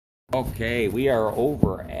Okay, we are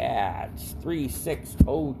over at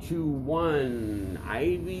 36021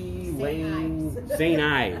 Ivy Lane, St.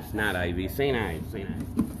 Ives, not Ivy, St. Ives, St. Ives.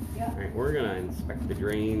 Yep. All right, we're gonna inspect the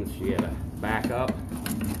drains. She had to back up.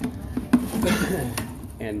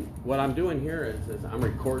 And what I'm doing here is I'm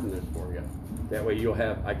recording this for you. That way you'll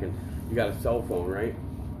have, you got a cell phone, right?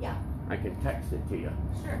 Yeah. I can text it to you.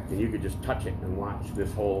 Sure. And you could just touch it and watch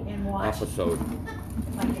this whole episode.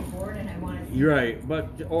 If I get bored and I want to see. You're right,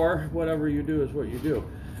 or whatever you do is what you do.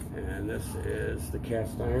 And this is the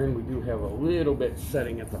cast iron. We do have a little bit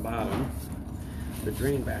setting at the bottom. The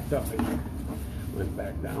drain backed up and went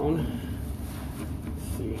back down.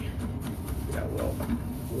 Let's see. We got a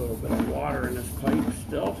little bit of water in this pipe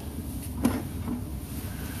still.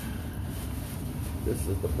 This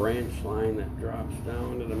is the branch line that drops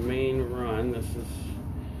down to the main run. This is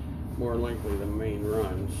more likely the main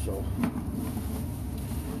run, so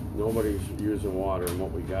nobody's using water, and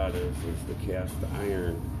what we got is the cast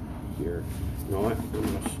iron here. You know what? I'm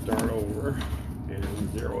going to start over and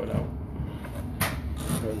zero it out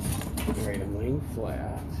because I'm laying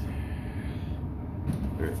flat.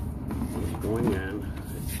 Alright, it's going in.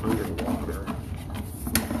 It's underwater.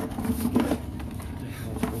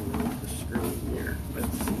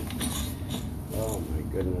 Let's see. Oh my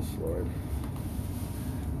goodness, Lord.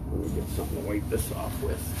 Let me get something to wipe this off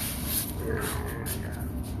with.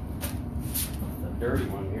 The dirty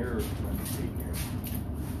one here. Let's see here.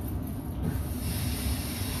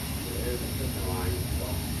 There's the different line.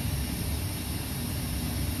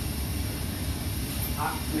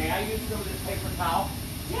 May I use some of this paper towel?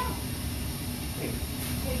 Yeah. Thank you.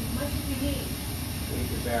 Take as much as you need. Thank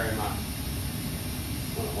you very much.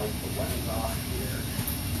 I'm going to wipe the lens off here.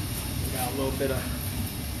 We got a little bit of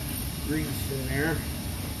grease in there.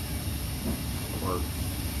 Or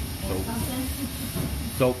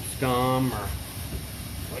soap scum or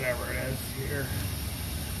whatever it is here.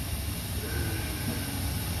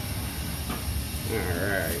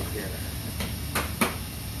 Alright, here.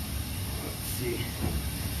 Let's see.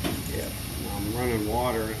 Yeah, now I'm running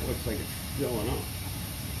water and it looks like it's filling up.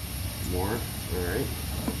 More. Alright.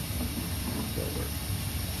 Silver.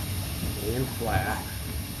 And flat,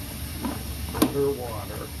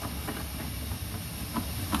 underwater.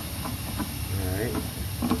 Alright.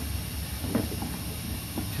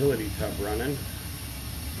 Utility tub running.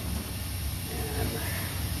 And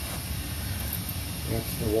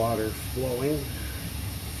that's the water flowing.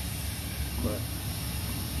 But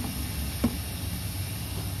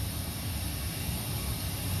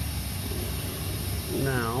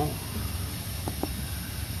now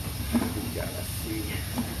we gotta see.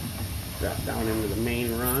 Drop down into the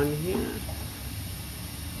main run here.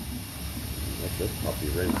 Let this puppy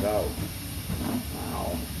rinse out.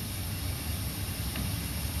 Wow.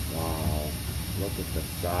 Wow. Look at the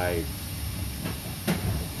sides. The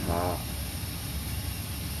top.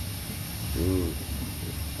 Dude,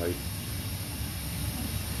 this pipe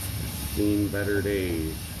has seen better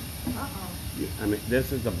days. Uh-oh. I mean,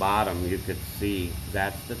 this is the bottom. You could see.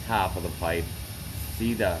 That's the top of the pipe.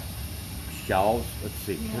 See the shelves? Let's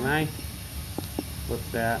see. Yeah. Can I? What's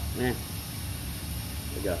that? There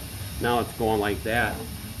we go. Now it's going like that.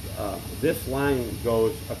 This line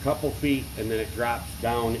goes a couple feet and then it drops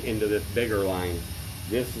down into this bigger line.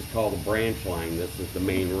 This is called the branch line. This is the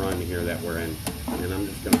main run here that we're in. And I'm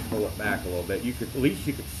just going to pull it back a little bit. You could, at least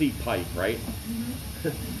you could see pipe, right?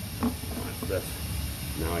 Mm-hmm. Watch this.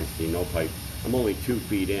 Now I see no pipe. I'm only 2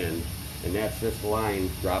 feet in, and that's this line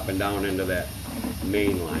dropping down into that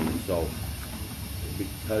main line. So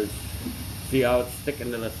because see how it's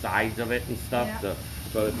sticking to the sides of it and stuff, yeah. The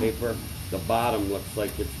toilet paper, the bottom looks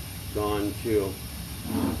like it's gone too.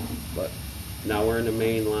 But now we're in the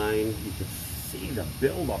main line. You can see the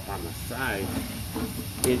buildup on the side.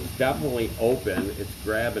 It's definitely open. It's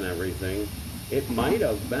grabbing everything. It might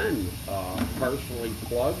have been partially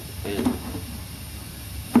plugged and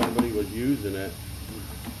somebody was using it.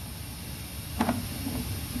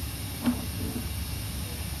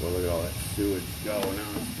 Well, look at all that sewage go.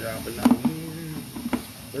 Now it's dropping down here.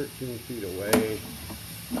 13 feet away.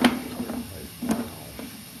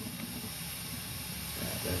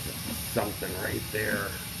 There's something right there,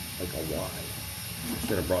 like a Y. I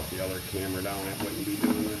should have brought the other camera down. I wouldn't be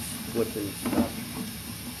doing this flipping stuff.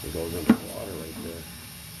 It goes under water right there.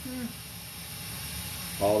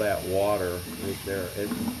 All that water right there, it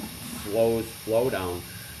slows flow down.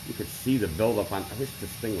 You could see the buildup on. I wish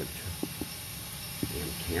this thing would.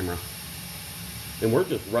 Damn camera. And we're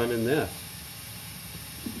just running this.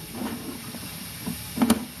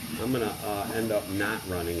 I'm gonna end up not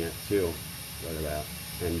running it too. Look at that.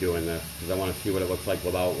 And doing this because I want to see what it looks like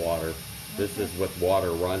without water. This is with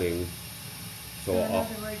water running. So So in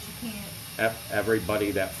other words, you can't.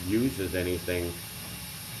 everybody that uses anything,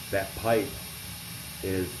 that pipe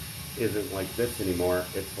isn't like this anymore.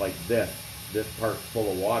 It's like this. This part's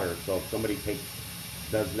full of water. So if somebody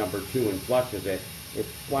does number 2 and flushes it, it's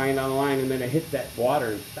flying down the line, and then it hits that water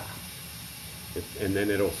and stops. And then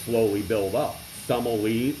it'll slowly build up. Some will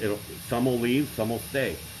leave, some will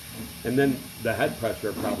stay. And then the head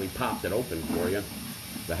pressure probably popped it open for you.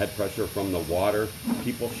 The head pressure from the water,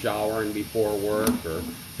 people showering before work, or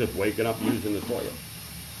just waking up using the toilet.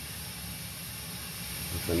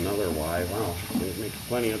 That's another why. Wow, it makes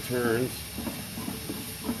plenty of turns.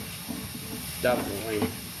 Definitely.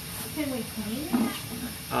 Can we clean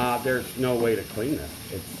it? There's no way to clean this.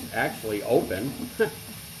 It's actually open.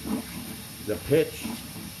 The pitch,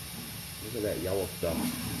 look at that yellow stuff.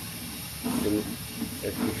 And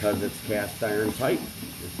it's because it's cast iron pipe.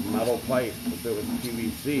 It's metal pipe. If it was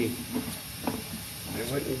PVC,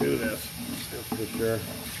 it wouldn't do this, that's for sure.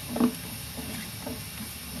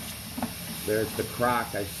 There's the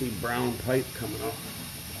crock. I see brown pipe coming up.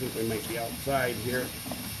 I think we might be outside here.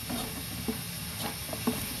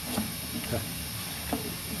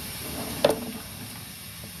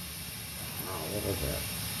 Oh, what was that?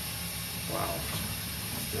 Wow.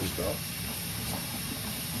 Jumped up.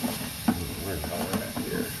 Where the hell are we at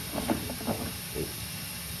here?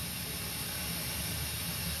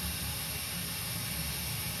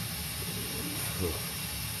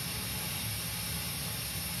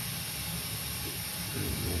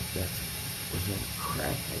 There's a crack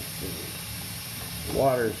I see.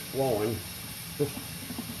 Water's flowing.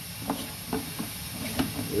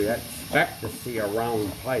 We expect to see a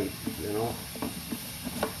round pipe, you know.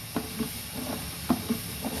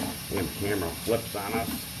 Damn camera flips on us.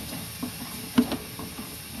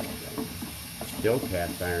 Still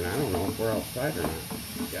cast iron. I don't know if we're outside or not.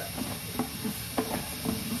 Yeah.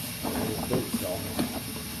 I don't think so.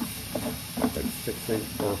 It's like 6-inch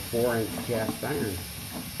or 4-inch cast iron.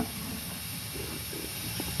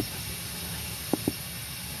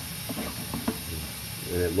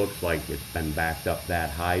 And it looks like it's been backed up that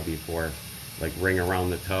high before, like ring around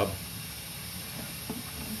the tub.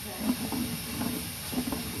 Okay.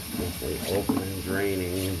 Definitely open and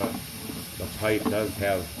draining, but the pipe does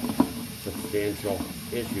have substantial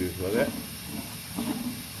issues with it.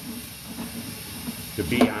 To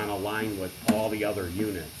be on a line with all the other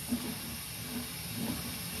units,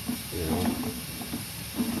 you know.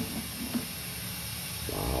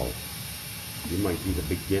 Wow, you might be the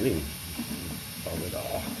beginning of it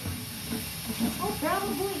all. Oh,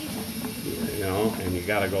 probably. You know, and you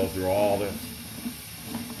got to go through all this.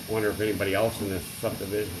 Wonder if anybody else in this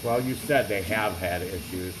subdivision. Well, you said they have had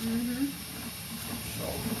issues. Mm-hmm. So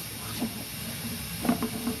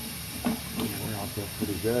yeah, we're out there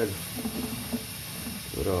pretty good.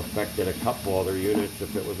 Would have affected a couple other units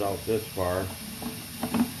if it was out this far.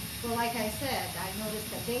 Well, like I said, I noticed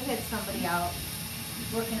that they had somebody out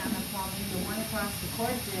working on the plumbing, the one across the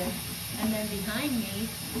court did, and then behind me,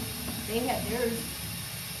 they had theirs.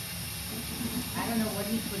 I don't know what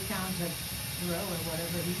he put down to drill or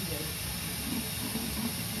whatever he did.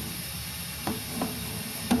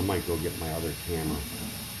 I might go get my other camera.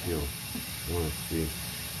 You know, I want to see.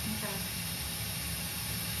 Okay.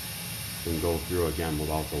 And go through again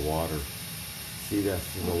without the water. See,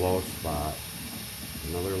 this is a low spot.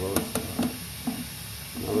 Another low spot.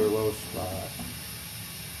 Another low spot.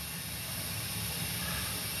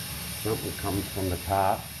 Something comes from the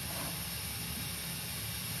top.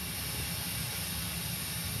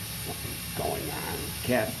 Something's going on.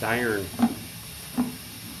 Cast iron.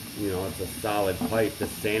 You know, it's a solid pipe. The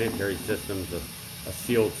sanitary system's a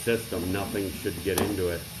sealed system. Nothing should get into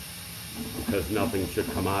it, because nothing should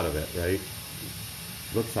come out of it, right?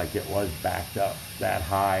 Looks like it was backed up that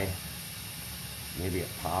high. Maybe it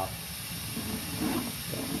popped.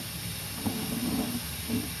 So,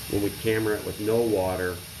 when we camera it with no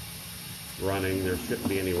water running, there shouldn't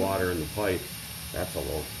be any water in the pipe. That's a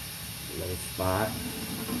low spot.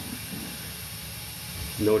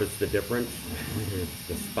 Notice the difference?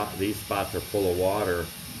 These spots are full of water,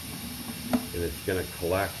 and it's going to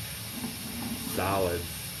collect solids.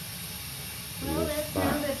 Well, that's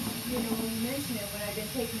now that, you know, when you mention it, when I've been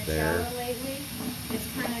taking a shower lately, it's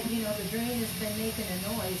kind of, you know, the drain has been making a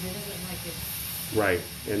noise. It isn't like it's... Right,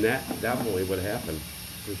 and that definitely would happen,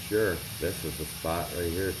 for sure. This is the spot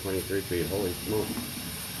right here, 23 feet. Holy smoke.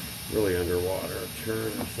 Really underwater. A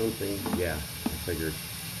turn or something. Yeah, I figured.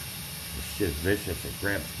 This shit's vicious. It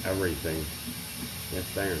grabs everything.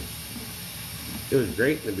 Cast iron. It was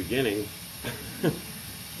great in the beginning,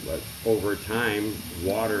 but over time,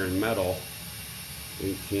 water and metal,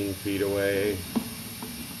 18 feet away,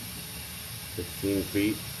 16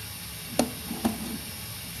 feet.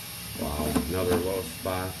 Wow, another low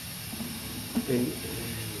spot. And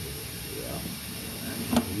yeah,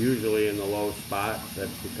 usually in the low spot,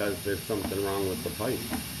 that's because there's something wrong with the pipe.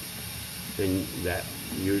 And that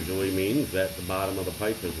usually means that the bottom of the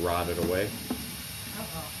pipe is rotted away.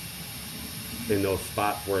 In those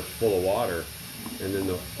spots where it's full of water, and then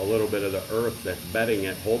a little bit of the earth that's bedding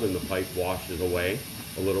it, holding the pipe, washes away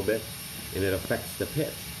a little bit, and it affects the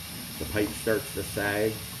pitch. The pipe starts to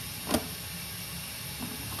sag.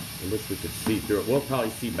 I wish we could see through it. We'll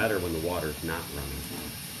probably see better when the water's not running.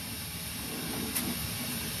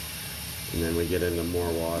 And then we get into more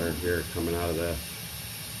water here coming out of this.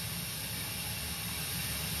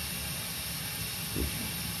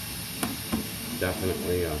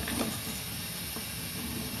 Definitely,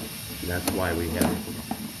 that's why we have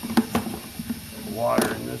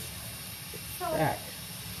water in this stack.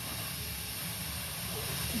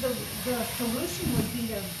 The solution would be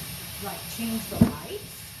to like change the light.